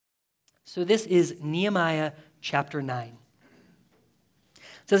So this is Nehemiah chapter 9. It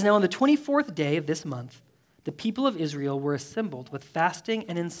says, "Now on the 24th day of this month, the people of Israel were assembled with fasting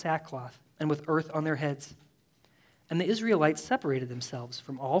and in sackcloth and with earth on their heads. And the Israelites separated themselves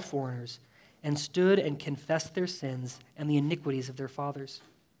from all foreigners and stood and confessed their sins and the iniquities of their fathers.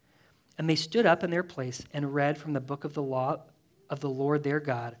 And they stood up in their place and read from the book of the law of the Lord their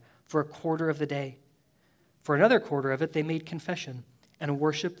God for a quarter of the day. For another quarter of it they made confession and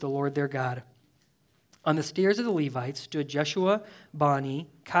worshiped the Lord their God. On the stairs of the Levites stood Jeshua, Bani,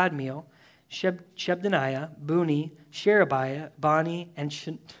 Kadmiel, Shebaniah, Buni, Sherebiah, Bani, and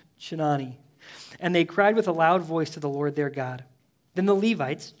Shinani. And they cried with a loud voice to the Lord their God. Then the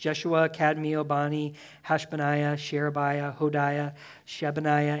Levites, Jeshua, Kadmiel, Bani, Hashbaniah, Sherebiah, Hodiah,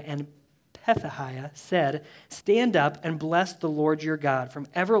 Shebaniah, and Pethahiah said, 'Stand up and bless the Lord your God from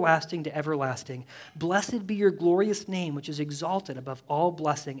everlasting to everlasting. Blessed be your glorious name, which is exalted above all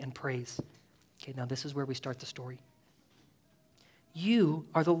blessing and praise.'" Okay, now this is where we start the story. "You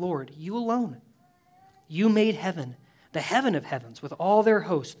are the Lord, you alone. You made heaven, the heaven of heavens, with all their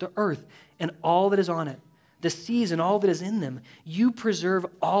hosts, the earth and all that is on it, the seas and all that is in them. You preserve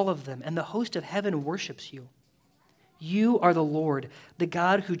all of them, and the host of heaven worships you. You are the Lord, the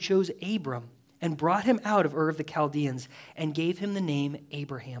God who chose Abram and brought him out of Ur of the Chaldeans and gave him the name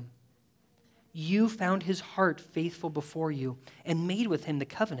Abraham. You found his heart faithful before you and made with him the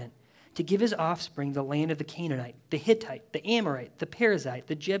covenant to give his offspring the land of the Canaanite, the Hittite, the Amorite, the Perizzite,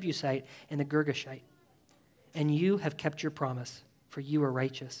 the Jebusite, and the Girgashite. And you have kept your promise, for you are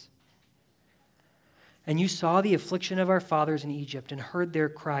righteous. And you saw the affliction of our fathers in Egypt and heard their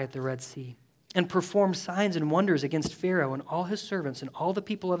cry at the Red Sea, and performed signs and wonders against Pharaoh and all his servants and all the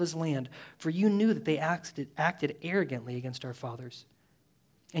people of his land, for you knew that they acted arrogantly against our fathers.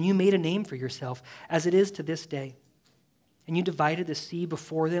 And you made a name for yourself, as it is to this day. And you divided the sea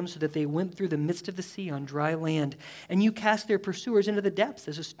before them so that they went through the midst of the sea on dry land, and you cast their pursuers into the depths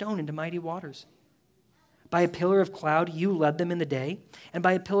as a stone into mighty waters. By a pillar of cloud you led them in the day, and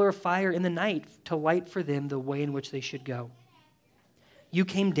by a pillar of fire in the night to light for them the way in which they should go. You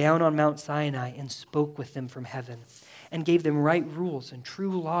came down on Mount Sinai and spoke with them from heaven, and gave them right rules and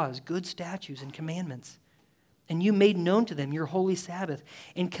true laws, good statutes and commandments. And you made known to them your holy Sabbath,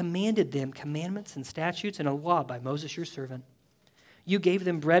 and commanded them commandments and statutes and a law by Moses your servant. You gave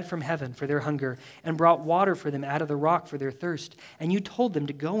them bread from heaven for their hunger, and brought water for them out of the rock for their thirst. And you told them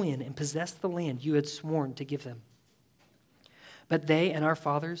to go in and possess the land you had sworn to give them. But they and our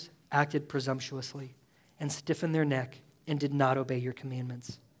fathers acted presumptuously, and stiffened their neck, and did not obey your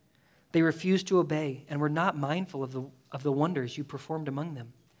commandments. They refused to obey, and were not mindful of the wonders you performed among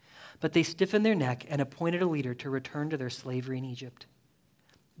them. But they stiffened their neck and appointed a leader to return to their slavery in Egypt.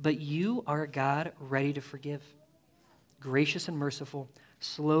 But you are a God ready to forgive, gracious and merciful,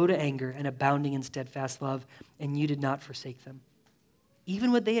 slow to anger, and abounding in steadfast love, and you did not forsake them.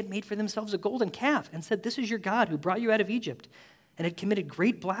 Even when they had made for themselves a golden calf and said, 'This is your God who brought you out of Egypt,' and had committed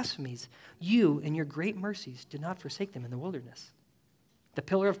great blasphemies, you, in your great mercies, did not forsake them in the wilderness. The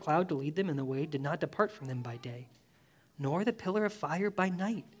pillar of cloud to lead them in the way did not depart from them by day, nor the pillar of fire by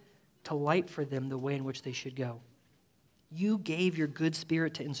night, to light for them the way in which they should go. You gave your good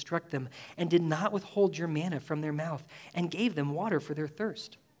spirit to instruct them, and did not withhold your manna from their mouth, and gave them water for their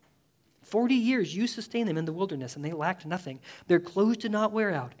thirst. 40 years you sustained them in the wilderness, and they lacked nothing. Their clothes did not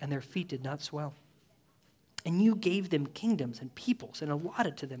wear out, and their feet did not swell. And you gave them kingdoms and peoples, and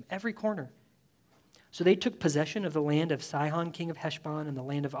allotted to them every corner. So they took possession of the land of Sihon, king of Heshbon, and the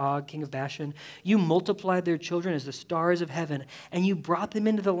land of Og, king of Bashan. You multiplied their children as the stars of heaven, and you brought them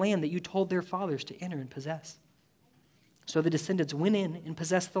into the land that you told their fathers to enter and possess. So the descendants went in and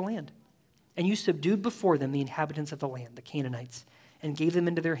possessed the land. And you subdued before them the inhabitants of the land, the Canaanites, and gave them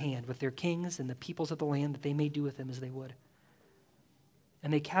into their hand with their kings and the peoples of the land, that they may do with them as they would.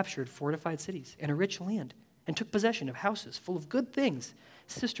 And they captured fortified cities and a rich land, and took possession of houses full of good things,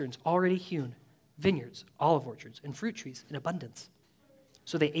 cisterns already hewn, vineyards, olive orchards, and fruit trees in abundance.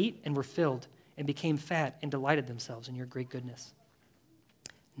 So they ate and were filled, and became fat, and delighted themselves in your great goodness.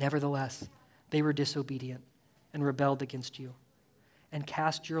 Nevertheless, they were disobedient, and rebelled against you, and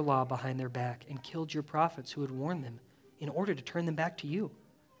cast your law behind their back, and killed your prophets who had warned them, in order to turn them back to you.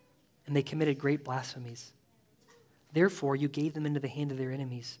 And they committed great blasphemies. Therefore you gave them into the hand of their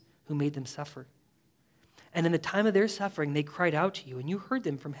enemies, who made them suffer. And in the time of their suffering, they cried out to you, and you heard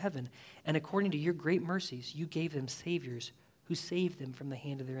them from heaven. And according to your great mercies, you gave them saviors who saved them from the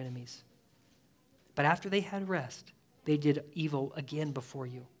hand of their enemies. But after they had rest, they did evil again before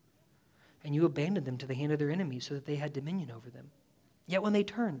you. And you abandoned them to the hand of their enemies so that they had dominion over them. Yet when they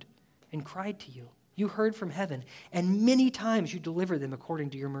turned and cried to you, you heard from heaven, and many times you delivered them according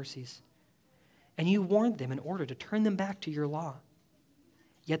to your mercies. and you warned them in order to turn them back to your law.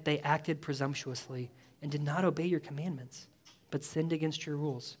 Yet they acted presumptuously and did not obey your commandments, but sinned against your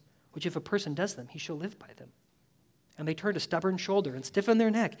rules, which if a person does them, he shall live by them. And they turned a stubborn shoulder and stiffened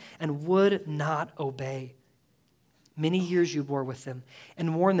their neck and would not obey. Many years you bore with them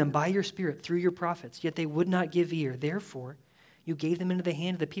and warned them by your Spirit through your prophets, yet they would not give ear. Therefore, you gave them into the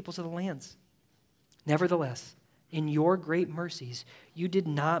hand of the peoples of the lands. Nevertheless, in your great mercies, you did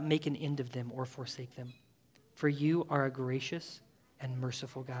not make an end of them or forsake them, for you are a gracious and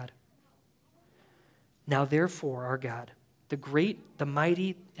merciful God. Now therefore, our God, the great, the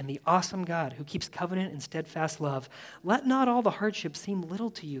mighty, and the awesome God who keeps covenant and steadfast love, let not all the hardship seem little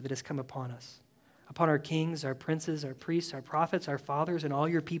to you that has come upon us, upon our kings, our princes, our priests, our prophets, our fathers, and all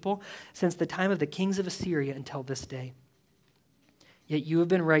your people, since the time of the kings of Assyria until this day. Yet you have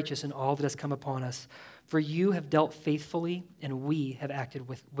been righteous in all that has come upon us, for you have dealt faithfully, and we have acted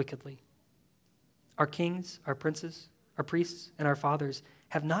wickedly. Our kings, our princes, our priests, and our fathers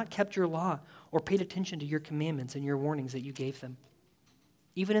have not kept your law or paid attention to your commandments and your warnings that you gave them,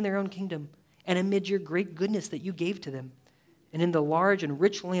 even in their own kingdom, and amid your great goodness that you gave to them. And in the large and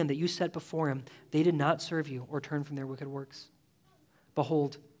rich land that you set before him, they did not serve you or turn from their wicked works.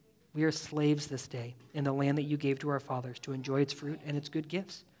 Behold, we are slaves this day in the land that you gave to our fathers to enjoy its fruit and its good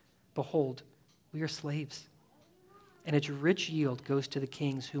gifts. Behold, we are slaves, and its rich yield goes to the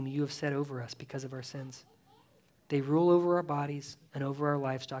kings whom you have set over us because of our sins. They rule over our bodies and over our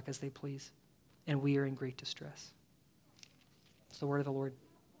livestock as they please, and we are in great distress. It's the word of the Lord.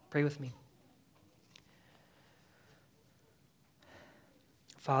 Pray with me.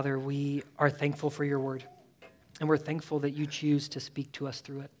 Father, we are thankful for your word, and we're thankful that you choose to speak to us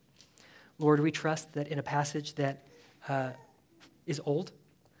through it. Lord, we trust that in a passage that is old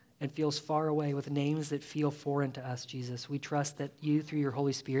and feels far away with names that feel foreign to us, Jesus, we trust that you, through your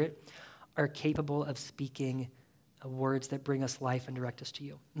Holy Spirit, are capable of speaking words that bring us life and direct us to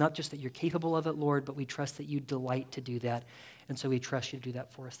you. Not just that you're capable of it, Lord, but we trust that you delight to do that, and so we trust you to do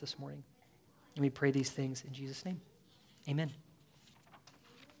that for us this morning. And we pray these things in Jesus' name. Amen.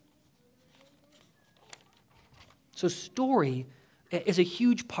 So story is a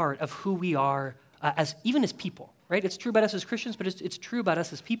huge part of who we are even as people, right? It's true about us as Christians, but it's true about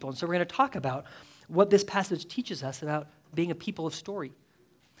us as people. And so we're going to talk about what this passage teaches us about being a people of story.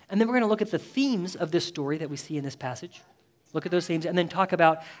 And then we're going to look at the themes of this story that we see in this passage, look at those themes, and then talk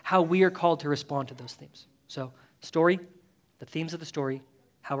about how we are called to respond to those themes. So story, the themes of the story,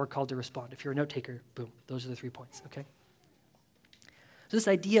 how we're called to respond. If you're a note taker, boom, those are the 3 points, okay? So this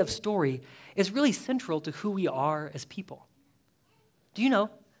idea of story is really central to who we are as people. Do you know,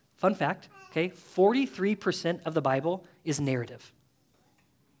 fun fact, okay, 43% of the Bible is narrative.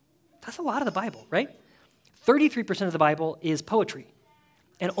 That's a lot of the Bible, right? 33% of the Bible is poetry.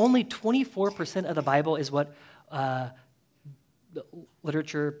 And only 24% of the Bible is what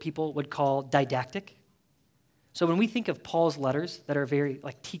literature people would call didactic. So when we think of Paul's letters that are very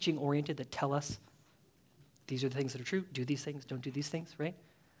like teaching-oriented, that tell us these are the things that are true, do these things, don't do these things, right?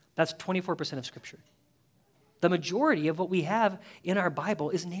 That's 24% of Scripture. The majority of what we have in our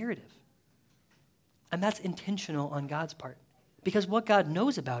Bible is narrative. And that's intentional on God's part. Because what God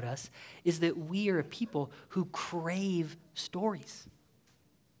knows about us is that we are a people who crave stories.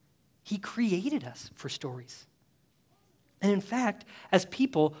 He created us for stories. And in fact, as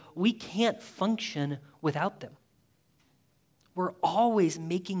people, we can't function without them. We're always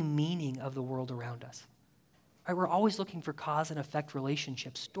making meaning of the world around us. Right? We're always looking for cause and effect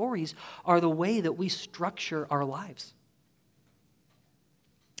relationships. Stories are the way that we structure our lives.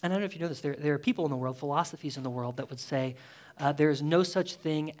 And I don't know if you know this, there are people in the world, philosophies in the world that would say there is no such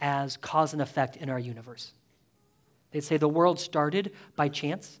thing as cause and effect in our universe. They'd say the world started by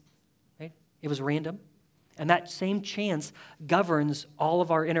chance, right? It was random. And that same chance governs all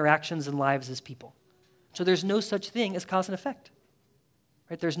of our interactions and lives as people. So there's no such thing as cause and effect.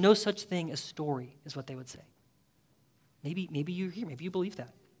 Right? There's no such thing as story, is what they would say. Maybe you're here, maybe you believe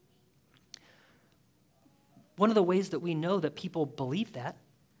that. One of the ways that we know that people believe that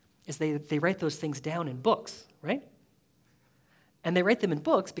is they write those things down in books, right? And they write them in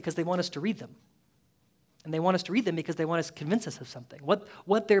books because they want us to read them. And they want us to read them because they want us to convince us of something.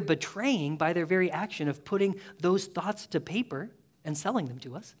 What they're betraying by their very action of putting those thoughts to paper and selling them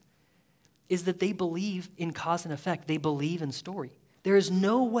to us is that they believe in cause and effect. They believe in story. There is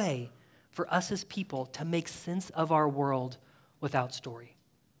no way for us as people to make sense of our world without story.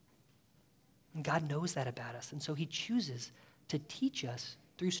 And God knows that about us, and so he chooses to teach us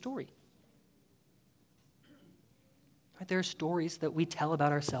through story. Right? There are stories that we tell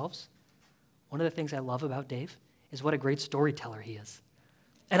about ourselves. One of the things I love about Dave is what a great storyteller he is.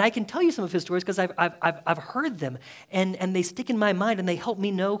 And I can tell you some of his stories because I've heard them, and they stick in my mind, and they help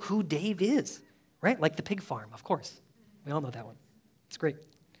me know who Dave is, right? Like the pig farm, of course. We all know that one. It's great.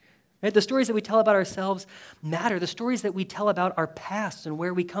 Right? The stories that we tell about ourselves matter. The stories that we tell about our past and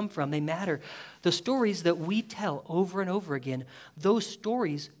where we come from, they matter. The stories that we tell over and over again, those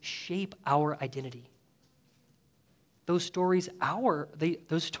stories shape our identity. Those stories are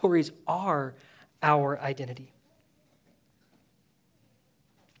our identity.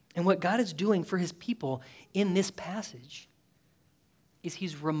 And what God is doing for his people in this passage is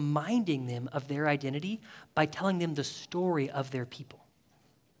he's reminding them of their identity by telling them the story of their people.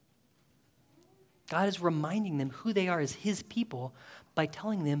 God is reminding them who they are as his people by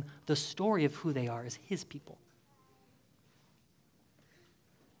telling them the story of who they are as his people.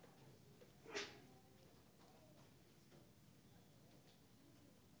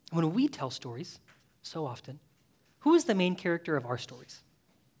 When we tell stories, so often, who is the main character of our stories?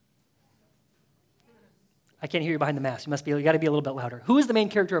 I can't hear you behind the mask. You got to be a little bit louder. Who is the main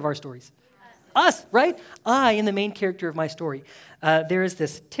character of our stories? Us, right? I am the main character of my story. There is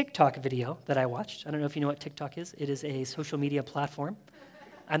this TikTok video that I watched. I don't know if you know what TikTok is. It is a social media platform.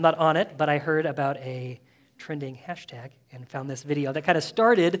 I'm not on it, but I heard about a trending hashtag and found this video that kind of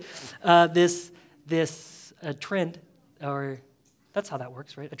started this trend, or that's how that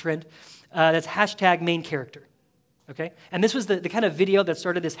works, right? A trend that's hashtag main character. Okay? And this was the kind of video that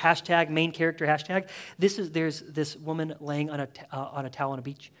started this hashtag, main character hashtag. There's this woman laying on a towel on a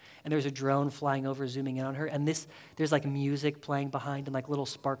beach, and there's a drone flying over, zooming in on her, and there's like music playing behind and like little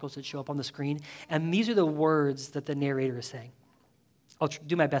sparkles that show up on the screen, and these are the words that the narrator is saying. I'll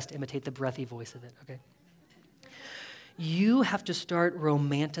do my best to imitate the breathy voice of it, okay? You have to start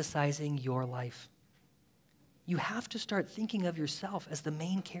romanticizing your life. You have to start thinking of yourself as the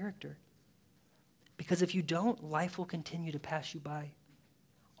main character. Because if you don't, life will continue to pass you by.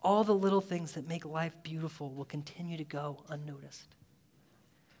 All the little things that make life beautiful will continue to go unnoticed.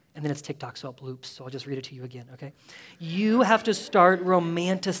 And then it's TikTok, so it loops, so I'll just read it to you again, okay? You have to start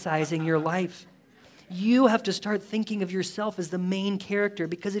romanticizing your life. You have to start thinking of yourself as the main character,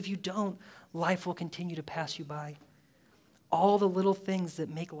 because if you don't, life will continue to pass you by. All the little things that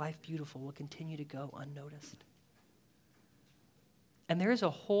make life beautiful will continue to go unnoticed. And there is a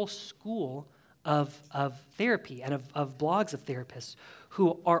whole school of therapy and of blogs of therapists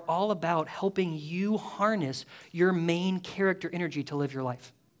who are all about helping you harness your main character energy to live your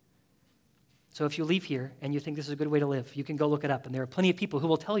life. So if you leave here and you think this is a good way to live, you can go look it up. And there are plenty of people who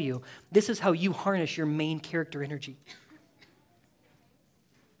will tell you this is how you harness your main character energy.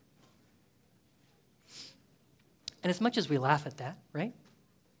 And as much as we laugh at that, right?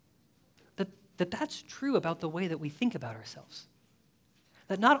 That's true about the way that we think about ourselves.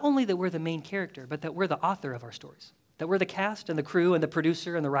 That not only that we're the main character, but that we're the author of our stories. That we're the cast and the crew and the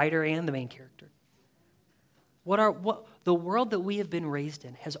producer and the writer and the main character. What the world that we have been raised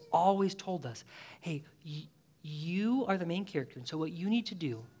in has always told us, hey, you are the main character, and so what you need to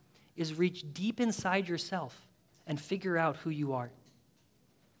do is reach deep inside yourself and figure out who you are.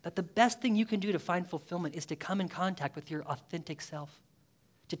 That the best thing you can do to find fulfillment is to come in contact with your authentic self,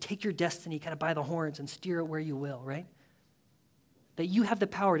 to take your destiny kind of by the horns and steer it where you will, right? That you have the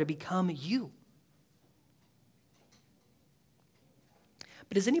power to become you.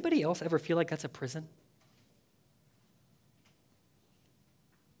 But does anybody else ever feel like that's a prison?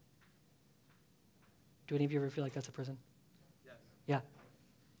 Do any of you ever feel like that's a prison? Yes. Yeah.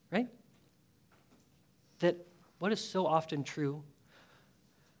 Right? That what is so often true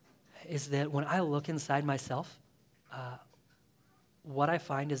is that when I look inside myself, what I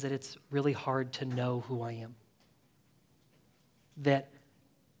find is that it's really hard to know who I am. That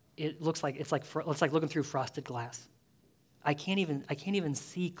it looks like it's like looking through frosted glass. I can't even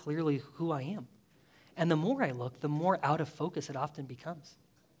see clearly who I am. And the more I look, the more out of focus it often becomes.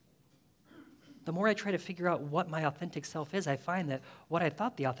 The more I try to figure out what my authentic self is, I find that what I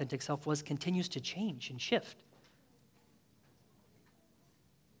thought the authentic self was continues to change and shift.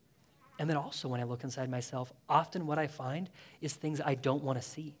 And then also when I look inside myself, often what I find is things I don't want to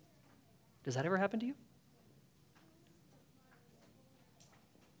see. Does that ever happen to you?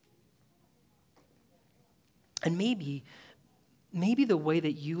 And maybe the way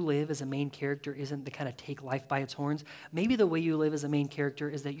that you live as a main character isn't to kind of take life by its horns. Maybe the way you live as a main character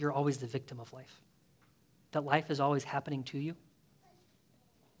is that you're always the victim of life. That life is always happening to you.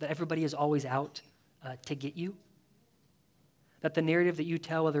 That everybody is always out to get you. That the narrative that you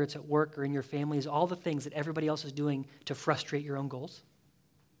tell, whether it's at work or in your family, is all the things that everybody else is doing to frustrate your own goals.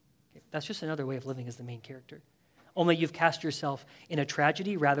 Okay. That's just another way of living as the main character. Only you've cast yourself in a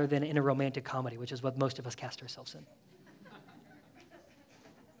tragedy rather than in a romantic comedy, which is what most of us cast ourselves in.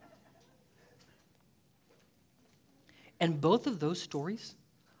 And both of those stories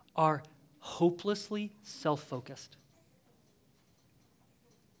are hopelessly self-focused.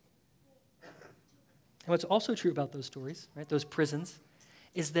 And what's also true about those stories, right, those prisons,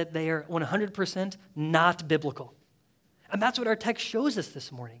 is that they are 100% not biblical. And that's what our text shows us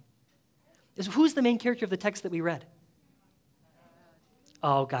this morning. Is who's the main character of the text that we read?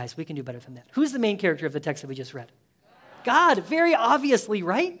 Oh, guys, we can do better than that. Who's the main character of the text that we just read? God, very obviously,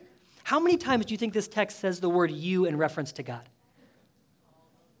 right? How many times do you think this text says the word you in reference to God?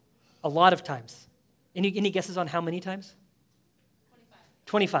 A lot of times. Any guesses on how many times?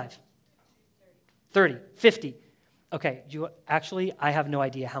 25. 30. 50. Okay, actually, I have no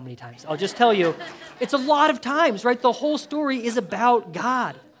idea how many times. I'll just tell you, it's a lot of times, right? The whole story is about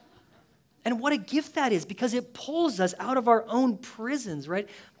God. And what a gift that is, because it pulls us out of our own prisons, right?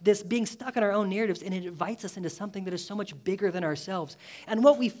 This being stuck in our own narratives, and it invites us into something that is so much bigger than ourselves. And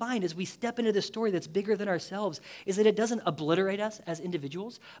what we find as we step into this story that's bigger than ourselves is that it doesn't obliterate us as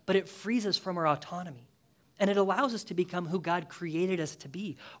individuals, but it frees us from our autonomy. And it allows us to become who God created us to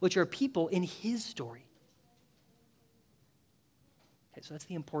be, which are people in His story. Okay, so that's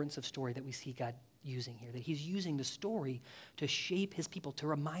the importance of story that we see God using here, that He's using the story to shape His people, to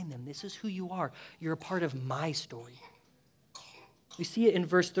remind them, this is who you are. You're a part of my story. We see it in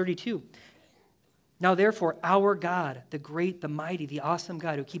verse 32. Now therefore, our God, the great, the mighty, the awesome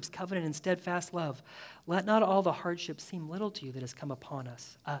God who keeps covenant and steadfast love, let not all the hardships seem little to you that has come upon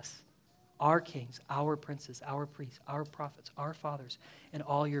us, our kings, our princes, our priests, our prophets, our fathers, and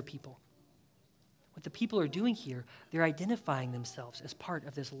all your people. What the people are doing here, they're identifying themselves as part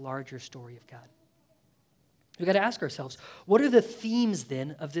of this larger story of God. We've got to ask ourselves, what are the themes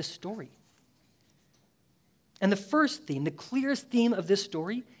then of this story? And the first theme, the clearest theme of this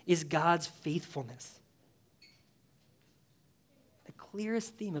story is God's faithfulness. The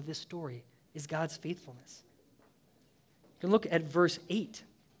clearest theme of this story is God's faithfulness. You can look at verse 8.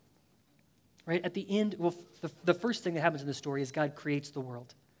 Right? At the end, well, the first thing that happens in the story is God creates the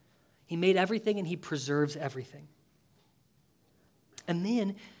world. He made everything and He preserves everything. And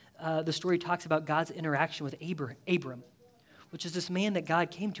then the story talks about God's interaction with Abram, which is this man that God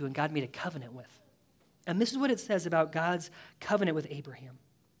came to and God made a covenant with. And this is what it says about God's covenant with Abraham.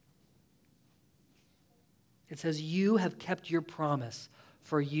 It says, you have kept your promise,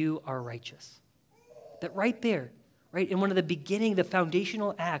 for you are righteous. That right there, right, in one of the beginning, the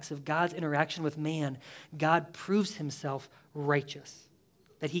foundational acts of God's interaction with man, God proves Himself righteous,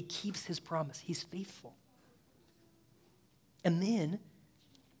 that He keeps His promise. He's faithful. And then,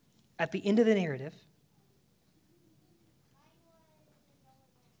 at the end of the narrative,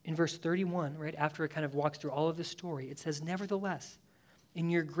 in verse 31, right, after it kind of walks through all of this story, it says, nevertheless, in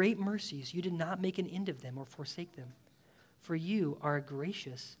your great mercies, you did not make an end of them or forsake them, for you are a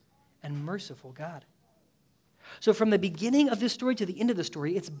gracious and merciful God. So from the beginning of this story to the end of the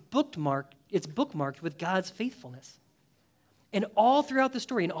story, it's bookmarked with God's faithfulness. And all throughout the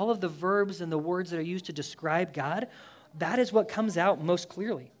story, and all of the verbs and the words that are used to describe God, that is what comes out most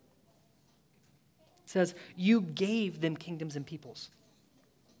clearly. It says, you gave them kingdoms and peoples.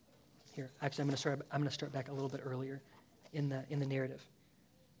 Here, actually, I'm going to start back a little bit earlier in the narrative.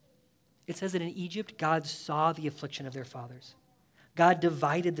 It says that in Egypt, God saw the affliction of their fathers. God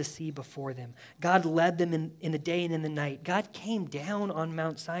divided the sea before them. God led them in the day and in the night. God came down on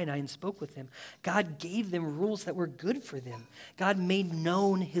Mount Sinai and spoke with them. God gave them rules that were good for them. God made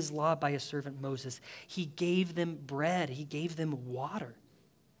known His law by His servant Moses. He gave them bread. He gave them water.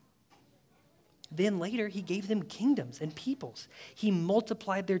 Then later, He gave them kingdoms and peoples. He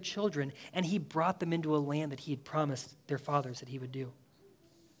multiplied their children, and He brought them into a land that He had promised their fathers that He would do.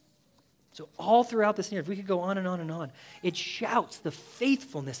 So all throughout this narrative, we could go on and on and on. It shouts the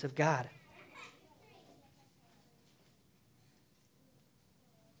faithfulness of God.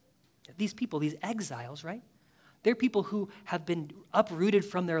 These people, these exiles, right? They're people who have been uprooted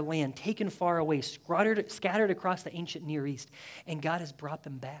from their land, taken far away, scattered across the ancient Near East, and God has brought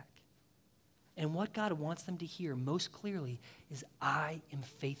them back. And what God wants them to hear most clearly is, I am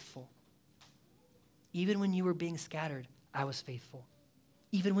faithful. Even when you were being scattered, I was faithful.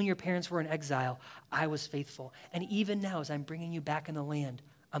 Even when your parents were in exile, I was faithful. And even now, as I'm bringing you back in the land,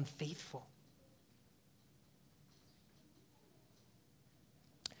 I'm faithful.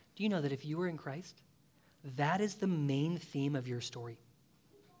 Do you know that if you were in Christ, that is the main theme of your story,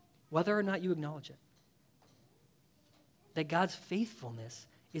 whether or not you acknowledge it? That God's faithfulness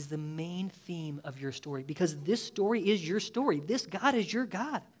is the main theme of your story, because this story is your story. This God is your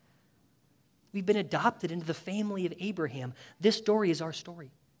God. We've been adopted into the family of Abraham. This story is our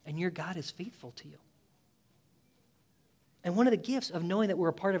story, and your God is faithful to you. And one of the gifts of knowing that we're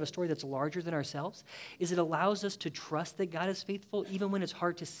a part of a story that's larger than ourselves is it allows us to trust that God is faithful even when it's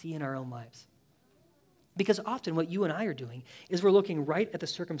hard to see in our own lives. Because often what you and I are doing is we're looking right at the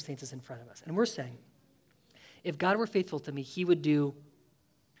circumstances in front of us. And we're saying, if God were faithful to me, he would do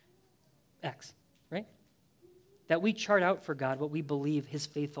X, right? That we chart out for God what we believe his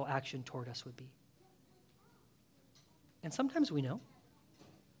faithful action toward us would be. And sometimes we know,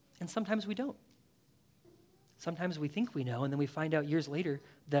 and sometimes we don't. Sometimes we think we know, and then we find out years later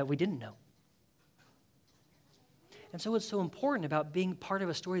that we didn't know. And so what's so important about being part of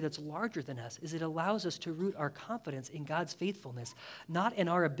a story that's larger than us is it allows us to root our confidence in God's faithfulness, not in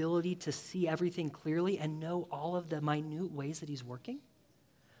our ability to see everything clearly and know all of the minute ways that he's working,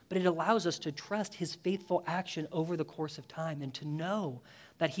 but it allows us to trust his faithful action over the course of time and to know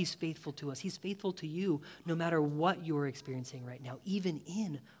that he's faithful to us. He's faithful to you no matter what you are experiencing right now, even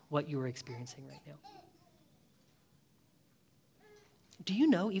in what you are experiencing right now. Do you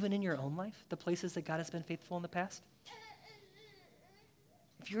know, even in your own life, the places that God has been faithful in the past?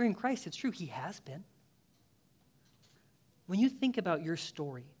 If you're in Christ, it's true, he has been. When you think about your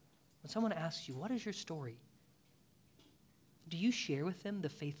story, when someone asks you, what is your story? Do you share with them the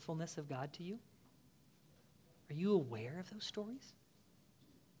faithfulness of God to you? Are you aware of those stories?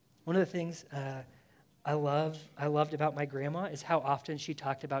 One of the things I loved about my grandma is how often she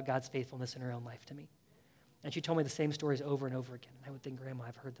talked about God's faithfulness in her own life to me. And she told me the same stories over and over again. I would think, Grandma,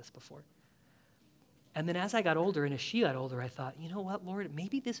 I've heard this before. And then as I got older and as she got older, I thought, you know what, Lord,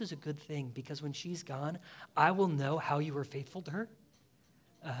 maybe this is a good thing because when she's gone, I will know how you were faithful to her.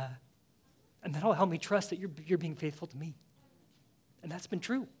 And that'll help me trust that you're being faithful to me. And that's been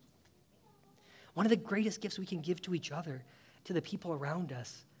true. One of the greatest gifts we can give to each other, to the people around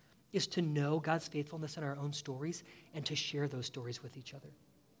us, is to know God's faithfulness in our own stories and to share those stories with each other.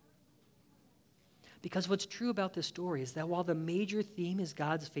 Because what's true about this story is that while the major theme is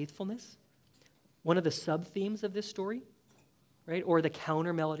God's faithfulness, one of the sub-themes of this story, right, or the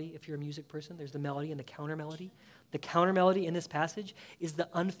counter melody, if you're a music person, there's the melody and the counter melody. The counter melody in this passage is the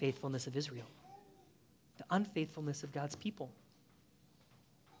unfaithfulness of Israel, the unfaithfulness of God's people.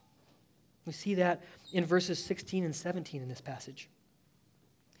 We see that in verses 16 and 17 in this passage.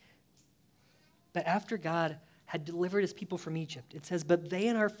 That after God had delivered his people from Egypt, it says, but they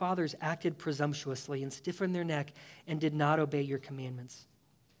and our fathers acted presumptuously and stiffened their neck and did not obey your commandments.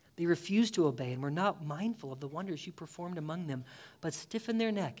 They refused to obey and were not mindful of the wonders you performed among them, but stiffened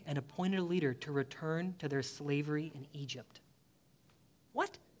their neck and appointed a leader to return to their slavery in Egypt.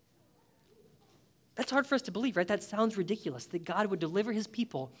 What? That's hard for us to believe, right? That sounds ridiculous, that God would deliver his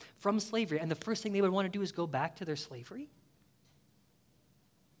people from slavery, and the first thing they would want to do is go back to their slavery?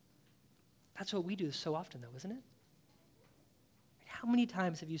 That's what we do so often, though, isn't it? How many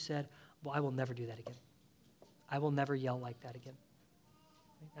times have you said, well, I will never do that again. I will never yell like that again.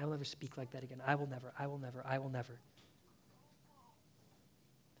 I will never speak like that again. I will never, I will never, I will never.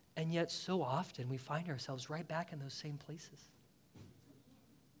 And yet so often we find ourselves right back in those same places.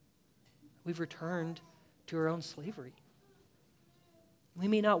 We've returned to our own slavery. We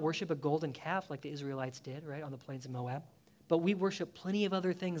may not worship a golden calf like the Israelites did, right, on the plains of Moab, but we worship plenty of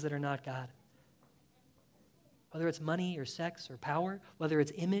other things that are not God. Whether it's money or sex or power, whether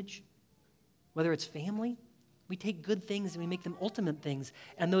it's image, whether it's family, we take good things and we make them ultimate things,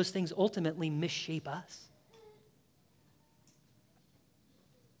 and those things ultimately misshape us.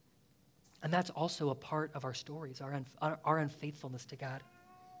 And that's also a part of our stories, our unfaithfulness to God.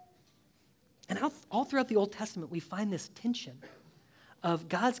 And all throughout the Old Testament, we find this tension of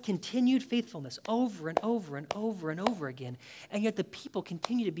God's continued faithfulness over and over and over and over again, and yet the people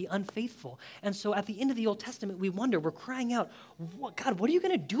continue to be unfaithful. And so at the end of the Old Testament, we wonder, we're crying out, God, what are you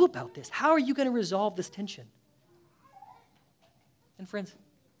going to do about this? How are you going to resolve this tension? And friends,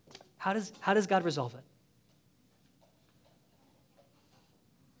 how does God resolve it?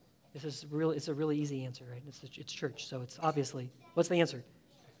 It's a really easy answer, right? It's church, so it's obviously, what's the answer?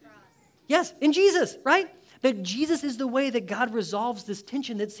 Yes, in Jesus, right? That Jesus is the way that God resolves this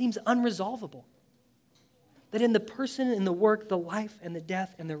tension that seems unresolvable. That in the person, in the work, the life, and the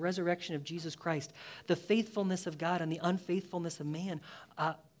death, and the resurrection of Jesus Christ, the faithfulness of God and the unfaithfulness of man,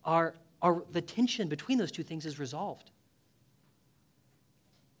 the tension between those two things is resolved.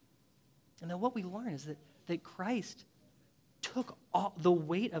 And then what we learn is that Christ took all the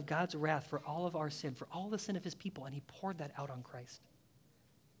weight of God's wrath for all of our sin, for all the sin of his people, and he poured that out on Christ.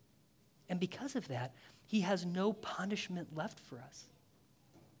 And because of that, he has no punishment left for us.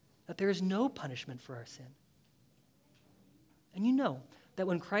 That there is no punishment for our sin. And you know that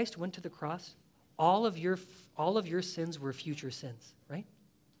when Christ went to the cross, all of your sins were future sins, right?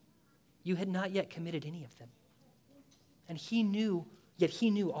 You had not yet committed any of them. And yet he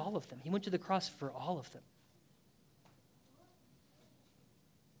knew all of them. He went to the cross for all of them.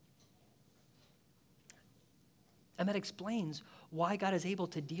 And that explains why God is able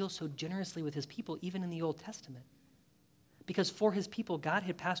to deal so generously with his people, even in the Old Testament. Because for his people, God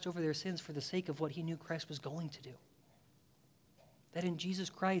had passed over their sins for the sake of what he knew Christ was going to do. That in Jesus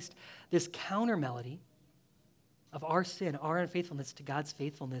Christ, this counter melody of our sin, our unfaithfulness to God's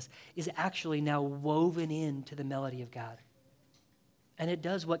faithfulness, is actually now woven into the melody of God. And it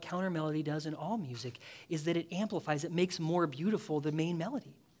does what counter melody does in all music, is that it amplifies, it makes more beautiful the main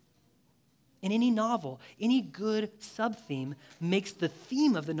melody. In any novel, any good sub-theme makes the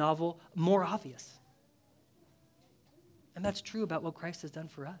theme of the novel more obvious. And that's true about what Christ has done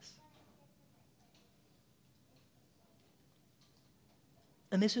for us.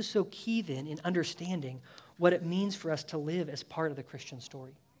 And this is so key then in understanding what it means for us to live as part of the Christian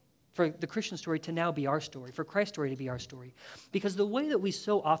story. For the Christian story to now be our story, for Christ's story to be our story. Because the way that we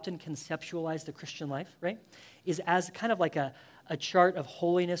so often conceptualize the Christian life, right, is as kind of like a chart of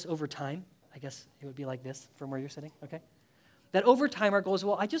holiness over time. I guess it would be like this from where you're sitting, okay? That over time our goal is,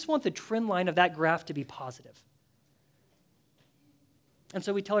 well, I just want the trend line of that graph to be positive. And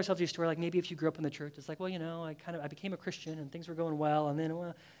so we tell ourselves these stories, like maybe if you grew up in the church, it's like, well, I became a Christian and things were going well, and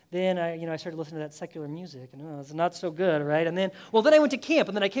then I started listening to that secular music, and it's not so good, right? And then I went to camp,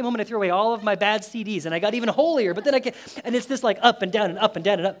 and then I came home and I threw away all of my bad CDs, and I got even holier, but then and it's this like up and down and up and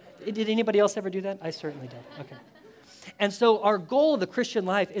down and up. Did anybody else ever do that? I certainly did. Okay. And so our goal of the Christian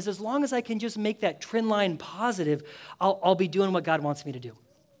life is as long as I can just make that trend line positive, I'll be doing what God wants me to do.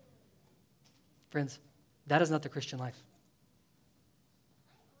 Friends, that is not the Christian life.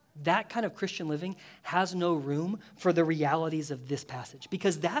 That kind of Christian living has no room for the realities of this passage,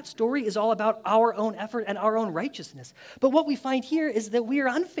 because that story is all about our own effort and our own righteousness. But what we find here is that we are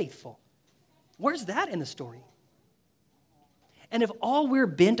unfaithful. Where's that in the story? And if all we're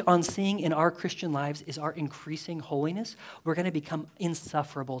bent on seeing in our Christian lives is our increasing holiness, we're going to become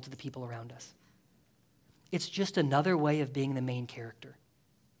insufferable to the people around us. It's just another way of being the main character.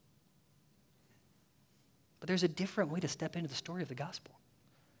 But there's a different way to step into the story of the gospel.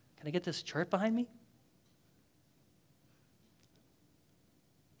 Can I get this chart behind me?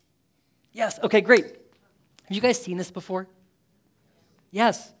 Yes, okay, great. Have you guys seen this before?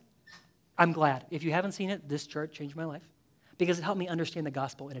 Yes. I'm glad. If you haven't seen it, this chart changed my life because it helped me understand the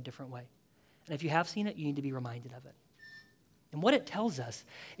gospel in a different way. And if you have seen it, you need to be reminded of it. And what it tells us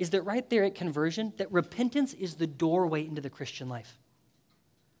is that right there at conversion, that repentance is the doorway into the Christian life.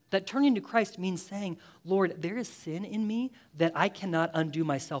 That turning to Christ means saying, Lord, there is sin in me that I cannot undo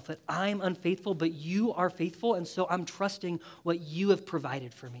myself, that I'm unfaithful, but you are faithful, and so I'm trusting what you have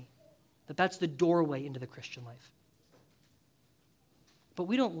provided for me. That's the doorway into the Christian life. But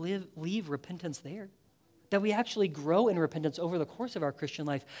we don't leave repentance there. That we actually grow in repentance over the course of our Christian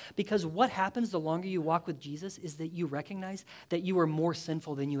life, because what happens the longer you walk with Jesus is that you recognize that you are more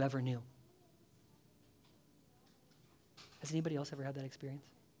sinful than you ever knew. Has anybody else ever had that experience?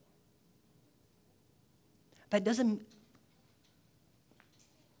 That doesn't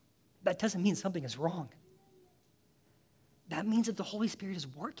mean something is wrong. That means that the Holy Spirit is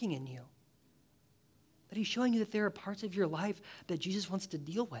working in you. That he's showing you that there are parts of your life that Jesus wants to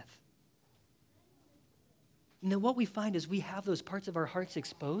deal with. And then what we find as we have those parts of our hearts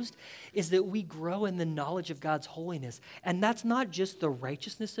exposed is that we grow in the knowledge of God's holiness. And that's not just the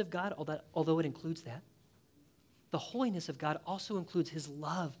righteousness of God, although it includes that. The holiness of God also includes his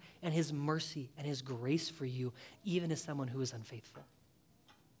love and his mercy and his grace for you, even as someone who is unfaithful.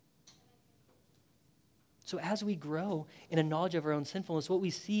 So as we grow in a knowledge of our own sinfulness, what we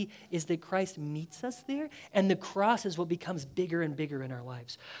see is that Christ meets us there, and the cross is what becomes bigger and bigger in our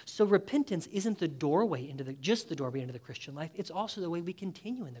lives. So repentance isn't the doorway just the doorway into the Christian life. It's also the way we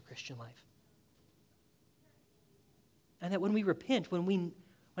continue in the Christian life. And that when we repent, when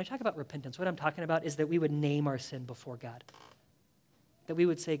I talk about repentance, what I'm talking about is that we would name our sin before God. That we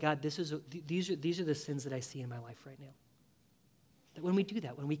would say, God, these are the sins that I see in my life right now. That when we do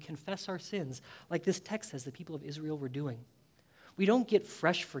that, when we confess our sins, like this text says the people of Israel were doing, we don't get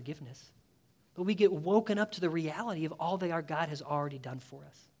fresh forgiveness, but we get woken up to the reality of all that our God has already done for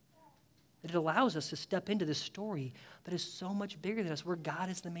us. That it allows us to step into this story that is so much bigger than us, where God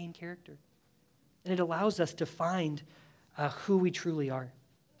is the main character. And it allows us to find who we truly are.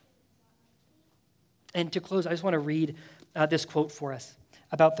 And to close, I just want to read this quote for us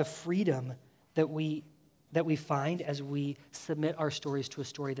about the freedom that we find as we submit our stories to a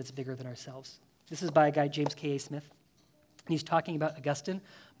story that's bigger than ourselves. This is by a guy, James K.A. Smith. And he's talking about Augustine,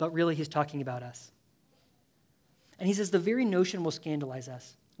 but really he's talking about us. And he says, the very notion will scandalize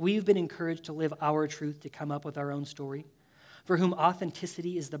us. We've been encouraged to live our truth, to come up with our own story. for whom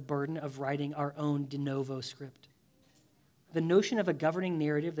authenticity is the burden of writing our own de novo script. The notion of a governing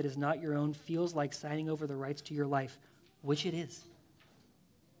narrative that is not your own feels like signing over the rights to your life, which it is.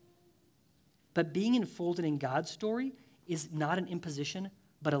 But being enfolded in God's story is not an imposition,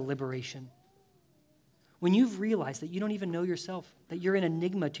 but a liberation. When you've realized that you don't even know yourself, that you're an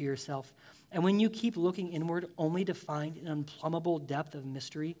enigma to yourself, and when you keep looking inward only to find an unplumbable depth of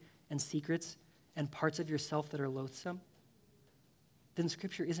mystery and secrets and parts of yourself that are loathsome, then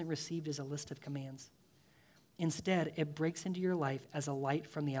Scripture isn't received as a list of commands. Instead, it breaks into your life as a light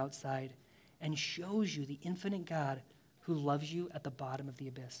from the outside and shows you the infinite God who loves you at the bottom of the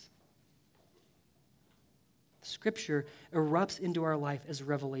abyss. Scripture erupts into our life as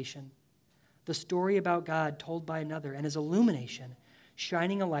revelation, the story about God told by another, and as illumination,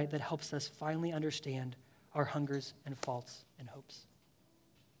 shining a light that helps us finally understand our hungers and faults and hopes.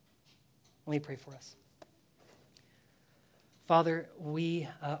 Let me pray for us. Father, we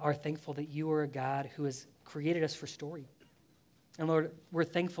are thankful that you are a God who has created us for story. And Lord, we're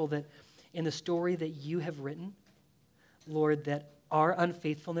thankful that in the story that you have written, Lord, that our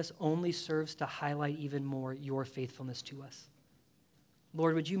unfaithfulness only serves to highlight even more your faithfulness to us.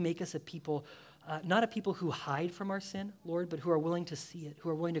 Lord, would you make us a people, not a people who hide from our sin, Lord, but who are willing to see it, who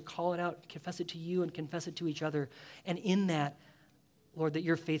are willing to call it out, confess it to you, and confess it to each other. And in that, Lord, that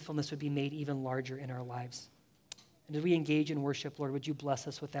your faithfulness would be made even larger in our lives. And as we engage in worship, Lord, would you bless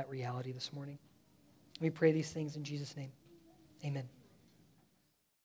us with that reality this morning? We pray these things in Jesus' name. Amen.